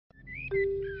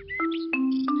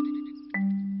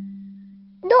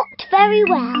very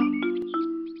well.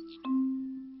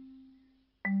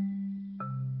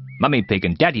 Mummy Pig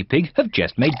and Daddy Pig have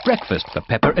just made breakfast for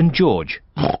Peppa and George.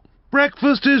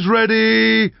 Breakfast is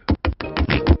ready!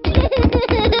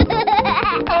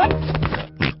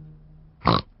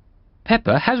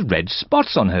 Peppa has red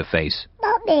spots on her face.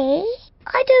 Mummy,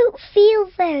 I don't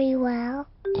feel very well.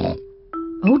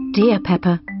 Oh dear,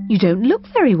 Peppa, you don't look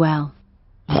very well.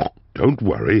 Don't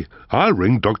worry, I'll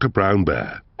ring Dr. Brown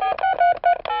Bear.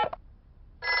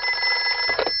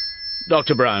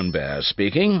 Dr. Brown Bear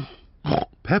speaking.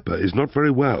 Peppa is not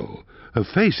very well. Her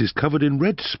face is covered in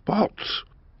red spots.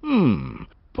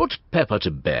 Put Peppa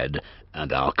to bed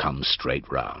and I'll come straight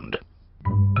round.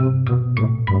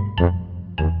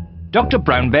 Dr.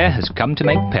 Brown Bear has come to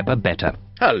make Peppa better.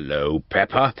 Hello,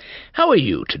 Peppa. How are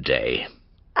you today?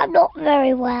 I'm not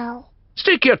very well.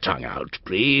 Stick your tongue out,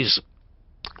 please.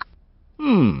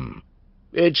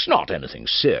 It's not anything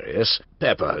serious.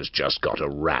 Peppa has just got a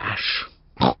rash.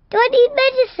 Do I need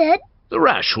medicine? The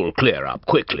rash will clear up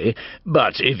quickly,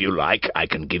 but if you like, I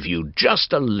can give you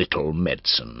just a little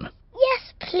medicine.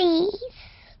 Yes, please.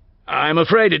 I'm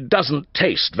afraid it doesn't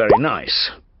taste very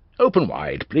nice. Open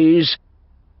wide, please.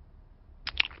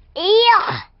 Ew!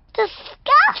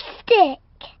 Disgusting!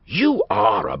 You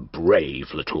are a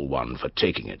brave little one for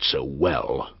taking it so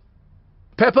well.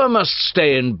 Peppa must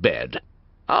stay in bed.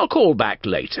 I'll call back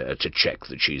later to check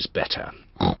that she's better.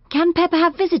 Can Peppa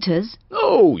have visitors?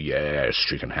 Oh, yes,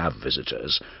 she can have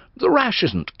visitors. The rash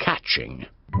isn't catching.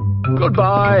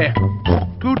 Goodbye.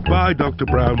 Goodbye, Dr.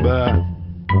 Brown Bear.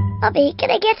 Mummy, can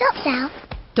I get up now?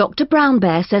 Dr. Brown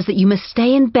Bear says that you must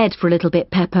stay in bed for a little bit,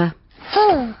 Peppa.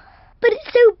 But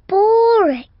it's so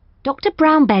boring. Dr.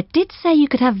 Brown Bear did say you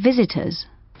could have visitors.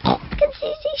 Can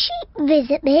Susie Sheep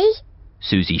visit me?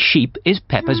 Susie Sheep is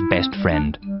Peppa's best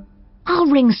friend. I'll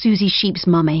ring Susie Sheep's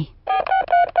mummy.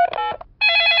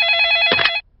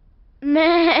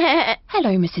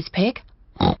 Hello, Mrs. Pig.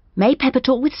 May Peppa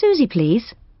talk with Susie,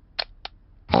 please?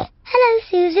 Hello,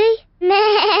 Susie.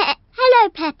 Hello,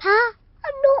 Peppa.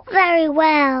 I'm not very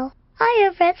well. I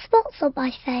have red spots on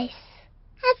my face.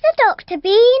 Has the doctor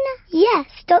been? Yes,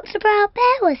 Dr. Brown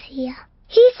Bear was here.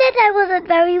 He said I wasn't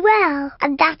very well,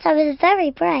 and that I was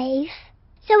very brave.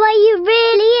 So are you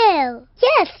really ill?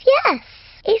 Yes.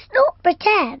 It's not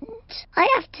pretend. I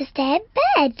have to stay in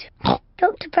bed.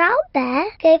 Dr. Brown Bear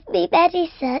gave me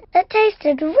medicine that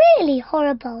tasted really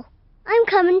horrible. I'm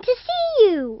coming to see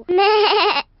you.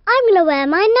 I'm going to wear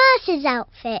my nurse's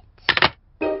outfit.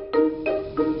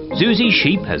 Susie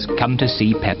Sheep has come to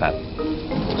see Peppa.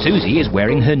 Susie is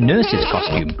wearing her nurse's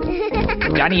costume.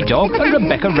 Danny Dog and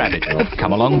Rebecca Rabbit have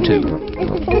come along too.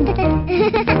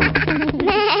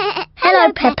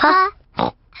 Hello, Peppa.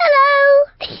 Hello.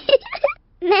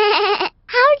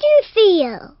 How do you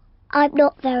feel? I'm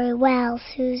not very well,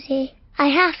 Susie. I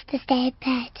have to stay in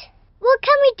bed. What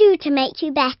can we do to make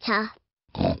you better?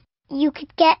 You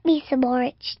could get me some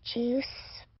orange juice.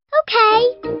 Okay.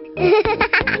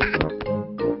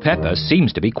 Peppa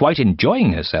seems to be quite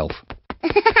enjoying herself.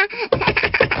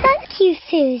 Thank you,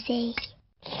 Susie.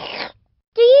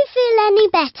 Do you feel any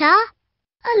better?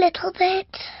 A little bit.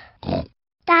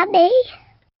 Danny?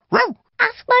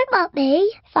 Ask my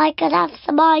mummy if I could have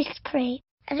some ice cream.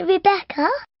 And Rebecca,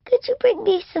 could you bring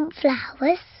me some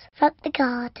flowers from the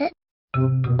garden?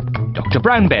 Dr.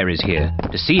 Brown Bear is here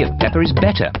to see if Peppa is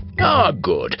better. Ah,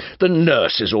 good. The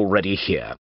nurse is already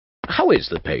here. How is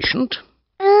the patient?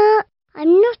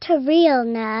 I'm not a real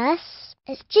nurse.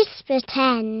 It's just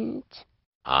pretend.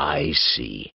 I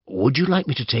see. Would you like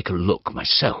me to take a look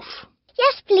myself?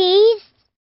 Yes, please.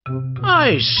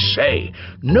 I say,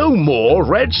 no more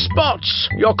red spots.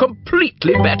 You're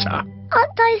completely better.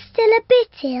 Aren't I still a bit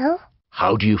ill?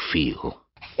 How do you feel?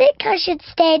 I think I should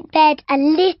stay in bed a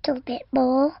little bit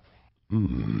more.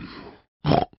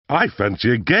 I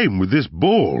fancy a game with this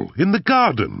ball in the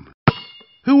garden.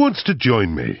 Who wants to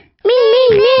join me? Me!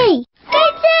 Me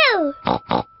too!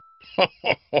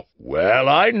 Well,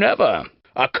 I never.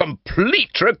 A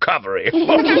complete recovery.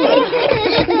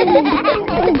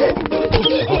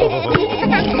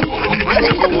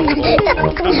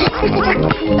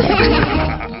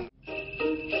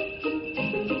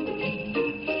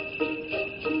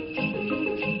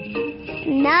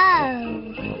 No.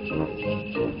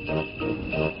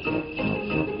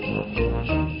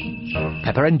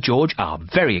 Peppa and George are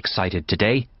very excited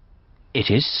today. It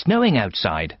is snowing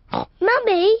outside.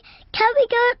 Mummy, can we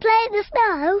go and play in the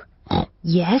snow?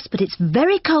 Yes, but it's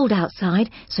very cold outside,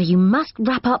 so you must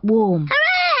wrap up warm.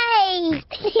 Hooray!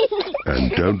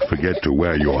 And don't forget to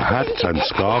wear your hats and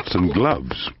scarves and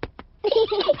gloves.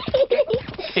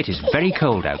 It is very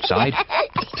cold outside.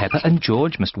 Peppa and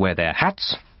George must wear their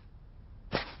hats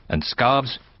and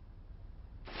scarves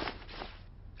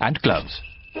and gloves.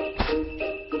 Come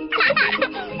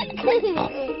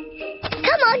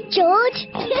on, George.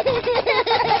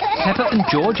 Peppa and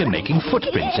George are making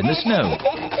footprints in the snow.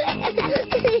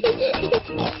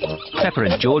 Peppa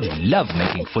and George love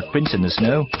making footprints in the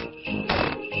snow.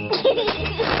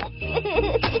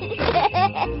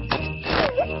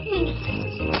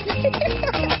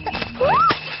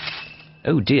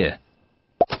 Oh dear.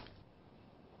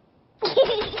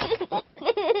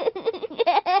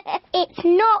 It's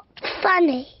not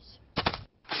funny.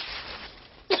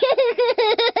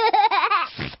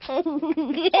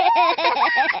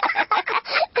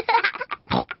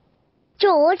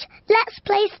 George, let's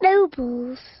play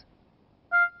snowballs.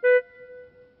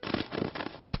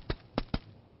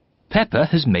 Peppa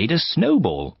has made a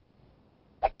snowball.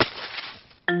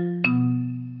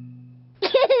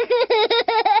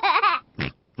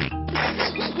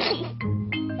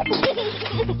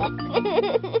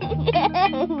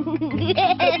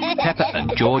 Peppa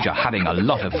and George are having a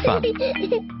lot of fun.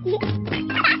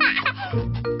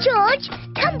 George,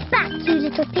 come back, you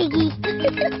little piggy.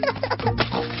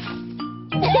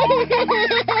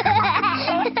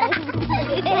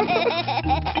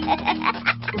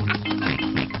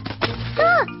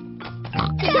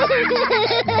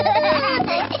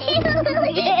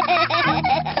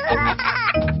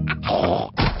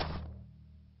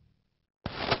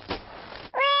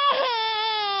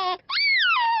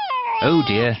 Oh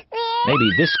dear, maybe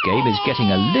this game is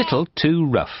getting a little too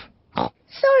rough.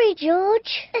 Sorry,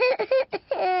 George.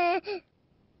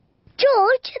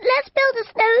 George, let's build a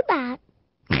snowman.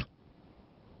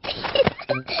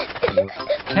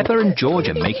 Peppa and George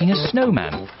are making a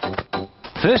snowman.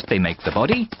 First they make the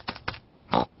body.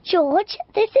 George,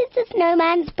 this is the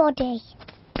snowman's body.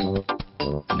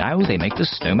 Now they make the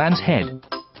snowman's head.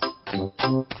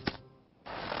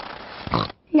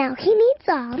 Now he needs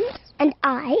arms and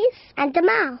eyes and a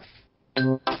mouth.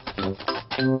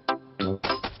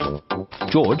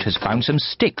 George has found some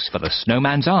sticks for the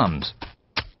snowman's arms.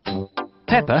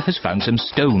 Peppa has found some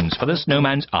stones for the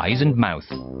snowman's eyes and mouth.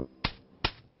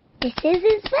 This is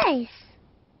his face.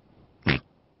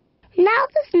 Now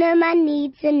the snowman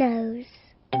needs a nose.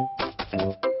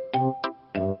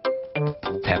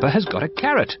 Peppa has got a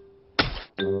carrot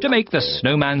to make the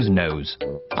snowman's nose.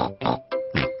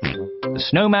 The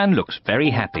snowman looks very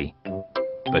happy,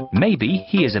 but maybe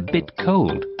he is a bit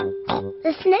cold.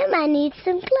 The snowman needs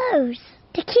some clothes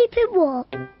to keep him warm.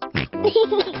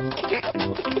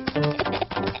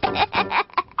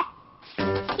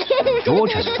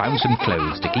 George has found some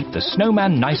clothes to keep the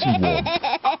snowman nice and warm.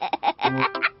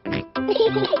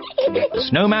 The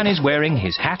snowman is wearing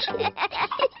his hat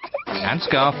and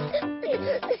scarf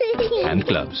and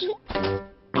gloves.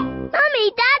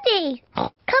 Mummy, Daddy,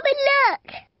 come and look.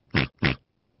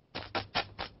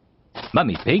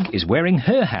 Mummy Pig is wearing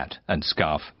her hat and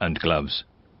scarf and gloves.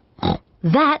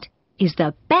 That is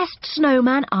the best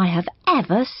snowman I have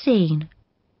ever seen.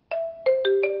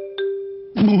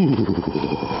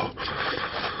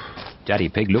 Daddy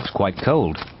Pig looks quite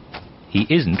cold. He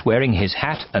isn't wearing his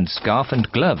hat and scarf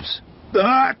and gloves.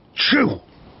 Achoo!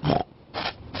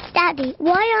 Daddy,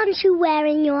 why aren't you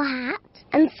wearing your hat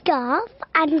and scarf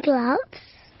and gloves?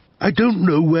 I don't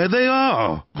know where they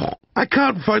are. I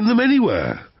can't find them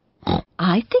anywhere.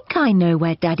 I think I know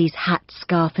where Daddy's hat,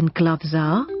 scarf and gloves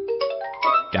are.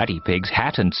 Daddy Pig's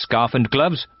hat and scarf and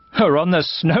gloves are on the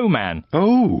snowman.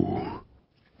 Oh.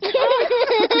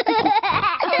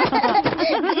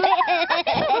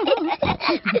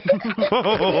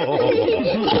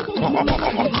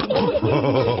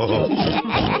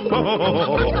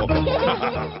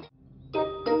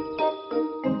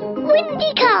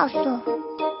 Windy Castle.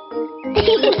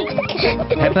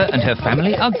 Peppa and her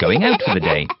family are going out for the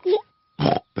day.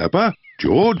 Peppa,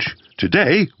 George,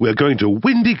 today we're going to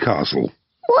Windy Castle.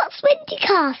 What's Windy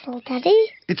Castle,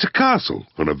 Daddy? It's a castle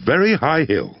on a very high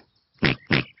hill.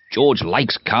 George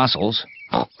likes castles.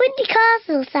 Windy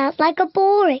Castle sounds like a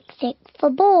boring thing for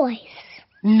boys.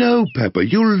 No, Peppa,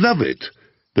 you'll love it.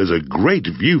 There's a great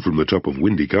view from the top of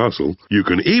Windy Castle. You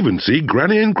can even see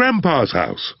Granny and Grandpa's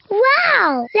house.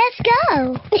 Wow! Let's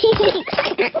go.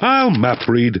 I'll map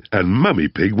read and Mummy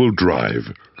Pig will drive.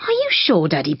 Are you sure,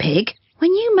 Daddy Pig?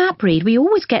 When you map read, we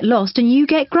always get lost and you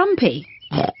get grumpy.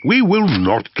 We will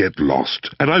not get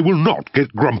lost, and I will not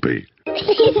get grumpy.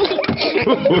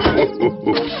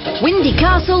 Windy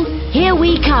Castle, here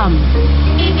we come.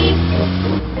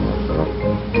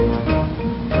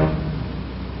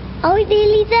 Are we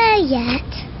nearly there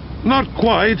yet? Not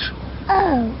quite.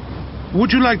 Oh.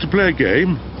 Would you like to play a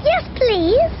game? Yes,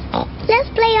 please. Let's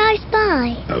play I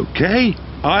Spy. Okay.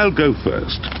 I'll go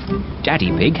first.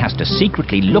 Daddy Pig has to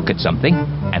secretly look at something,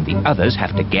 and the others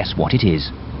have to guess what it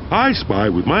is. I spy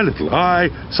with my little eye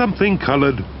something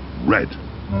coloured red.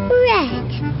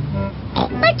 Red.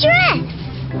 My dress.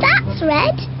 That's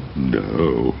red.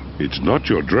 No, it's not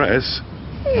your dress.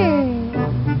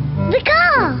 The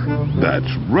car.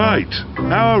 That's right,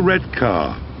 our red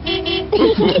car. I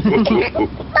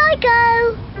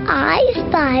go. I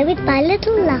spy with my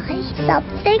little eye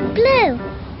something blue.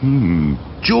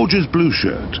 George's blue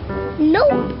shirt.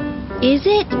 Nope. Is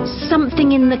it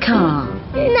something in the car?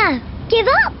 No. Give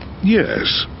up.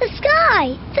 Yes. The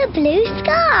sky. The blue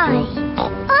sky.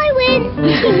 I win.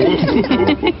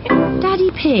 Daddy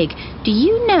Pig, do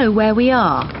you know where we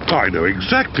are? I know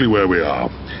exactly where we are.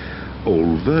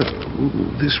 Although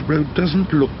this road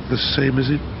doesn't look the same as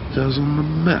it does on the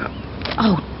map.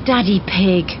 Oh, Daddy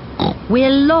Pig, we're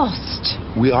lost.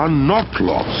 We are not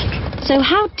lost. So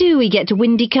how do we get to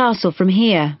Windy Castle from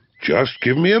here? Just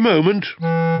give me a moment.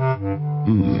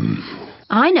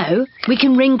 I know. We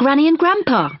can ring Granny and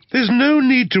Grandpa. There's no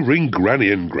need to ring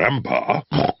Granny and Grandpa.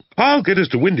 I'll get us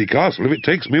to Windy Castle if it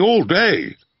takes me all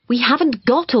day. We haven't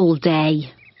got all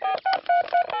day.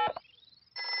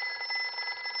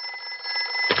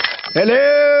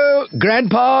 Hello,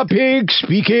 Grandpa Pig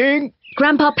speaking.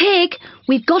 Grandpa Pig,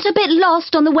 we've got a bit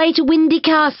lost on the way to Windy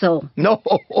Castle. No,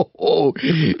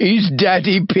 is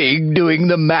Daddy Pig doing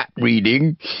the map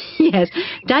reading? Yes,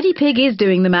 Daddy Pig is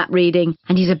doing the map reading,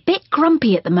 and he's a bit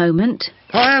grumpy at the moment.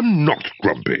 I am not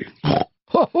grumpy.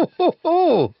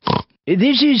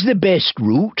 This is the best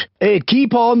route.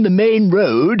 Keep on the main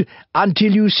road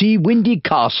until you see Windy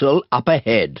Castle up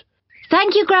ahead.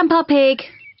 Thank you, Grandpa Pig.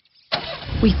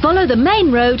 We follow the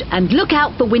main road and look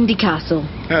out for Windy Castle.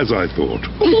 As I thought.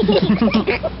 Look.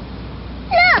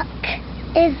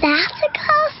 Is that a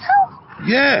castle?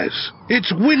 Yes,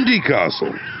 it's Windy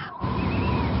Castle.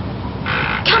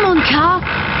 Come on, car.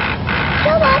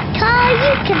 Come on, car.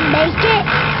 You can make it.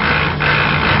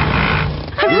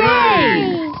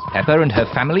 Hooray! Peppa and her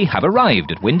family have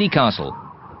arrived at Windy Castle.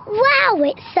 Wow,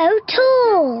 it's so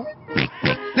tall.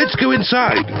 Let's go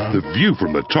inside. The view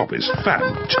from the top is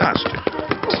fantastic.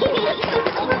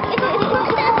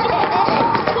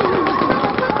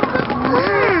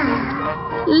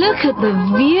 Wow. Look at the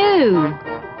view.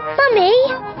 Mummy,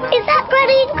 is that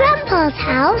Granny and Grandpa's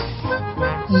house?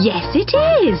 Yes, it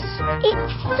is.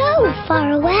 It's so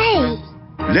far away.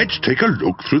 Let's take a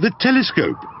look through the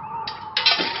telescope.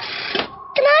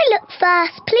 Can I look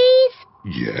first, please?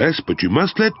 Yes, but you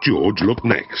must let George look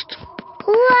next.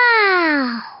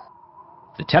 Wow.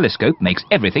 The telescope makes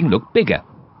everything look bigger.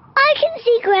 I can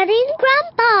see Granny and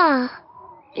Grandpa.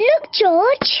 Look,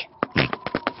 George.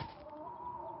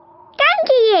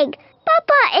 Donkey egg,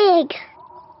 Papa egg.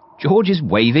 George is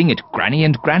waving at Granny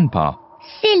and Grandpa.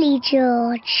 Silly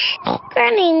George.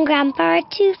 Granny and Grandpa are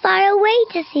too far away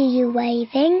to see you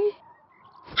waving.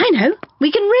 I know.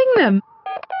 We can ring them.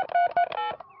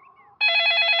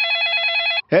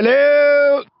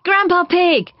 Hello? Grandpa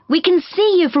Pig, we can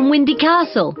see you from Windy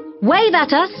Castle. Wave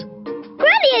at us.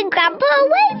 Granny and Grandpa are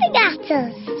waving at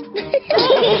us.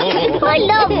 I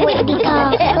love Windy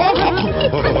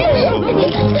Castle.